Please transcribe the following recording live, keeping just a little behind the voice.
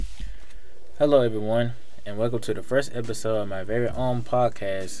Hello, everyone, and welcome to the first episode of my very own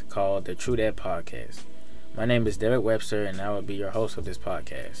podcast called the True That Podcast. My name is Derek Webster, and I will be your host of this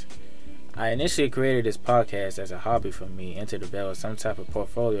podcast. I initially created this podcast as a hobby for me and to develop some type of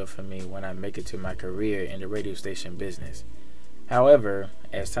portfolio for me when I make it to my career in the radio station business. However,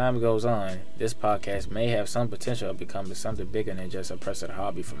 as time goes on, this podcast may have some potential of becoming something bigger than just a personal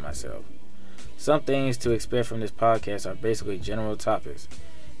hobby for myself. Some things to expect from this podcast are basically general topics.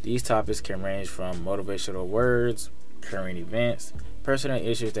 These topics can range from motivational words, current events, personal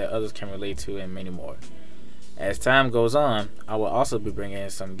issues that others can relate to, and many more. As time goes on, I will also be bringing in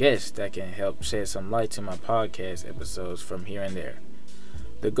some guests that can help shed some light to my podcast episodes from here and there.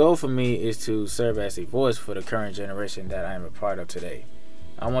 The goal for me is to serve as a voice for the current generation that I am a part of today.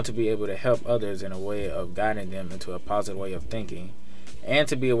 I want to be able to help others in a way of guiding them into a positive way of thinking, and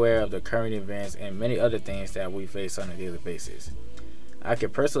to be aware of the current events and many other things that we face on a daily basis. I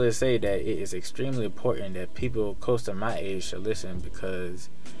can personally say that it is extremely important that people close to my age should listen, because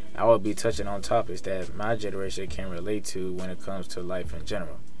I will be touching on topics that my generation can relate to when it comes to life in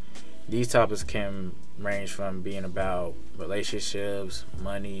general. These topics can range from being about relationships,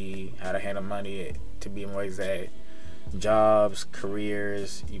 money, how to handle money to be more exact, jobs,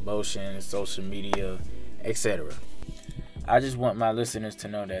 careers, emotions, social media, etc. I just want my listeners to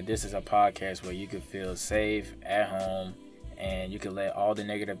know that this is a podcast where you can feel safe, at home, and you can let all the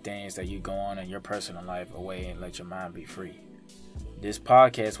negative things that you go on in your personal life away and let your mind be free. This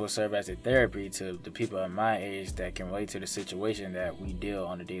podcast will serve as a therapy to the people of my age that can relate to the situation that we deal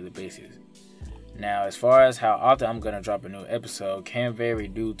on a daily basis. Now, as far as how often I'm going to drop a new episode can vary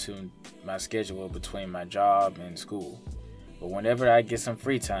due to my schedule between my job and school. But whenever I get some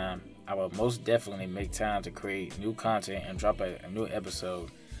free time, I will most definitely make time to create new content and drop a new episode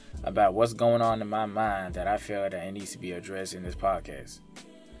about what's going on in my mind that I feel that it needs to be addressed in this podcast.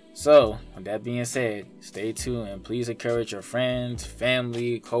 So, with that being said, stay tuned and please encourage your friends,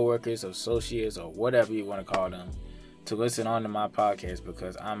 family, coworkers, associates, or whatever you want to call them to listen on to my podcast,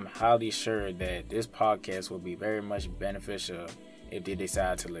 because I'm highly sure that this podcast will be very much beneficial if they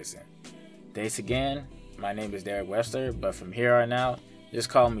decide to listen. Thanks again. My name is Derek Webster, but from here on out, just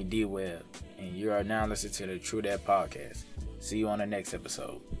call me D-Web, and you are now listening to the True That Podcast. See you on the next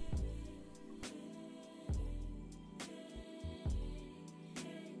episode.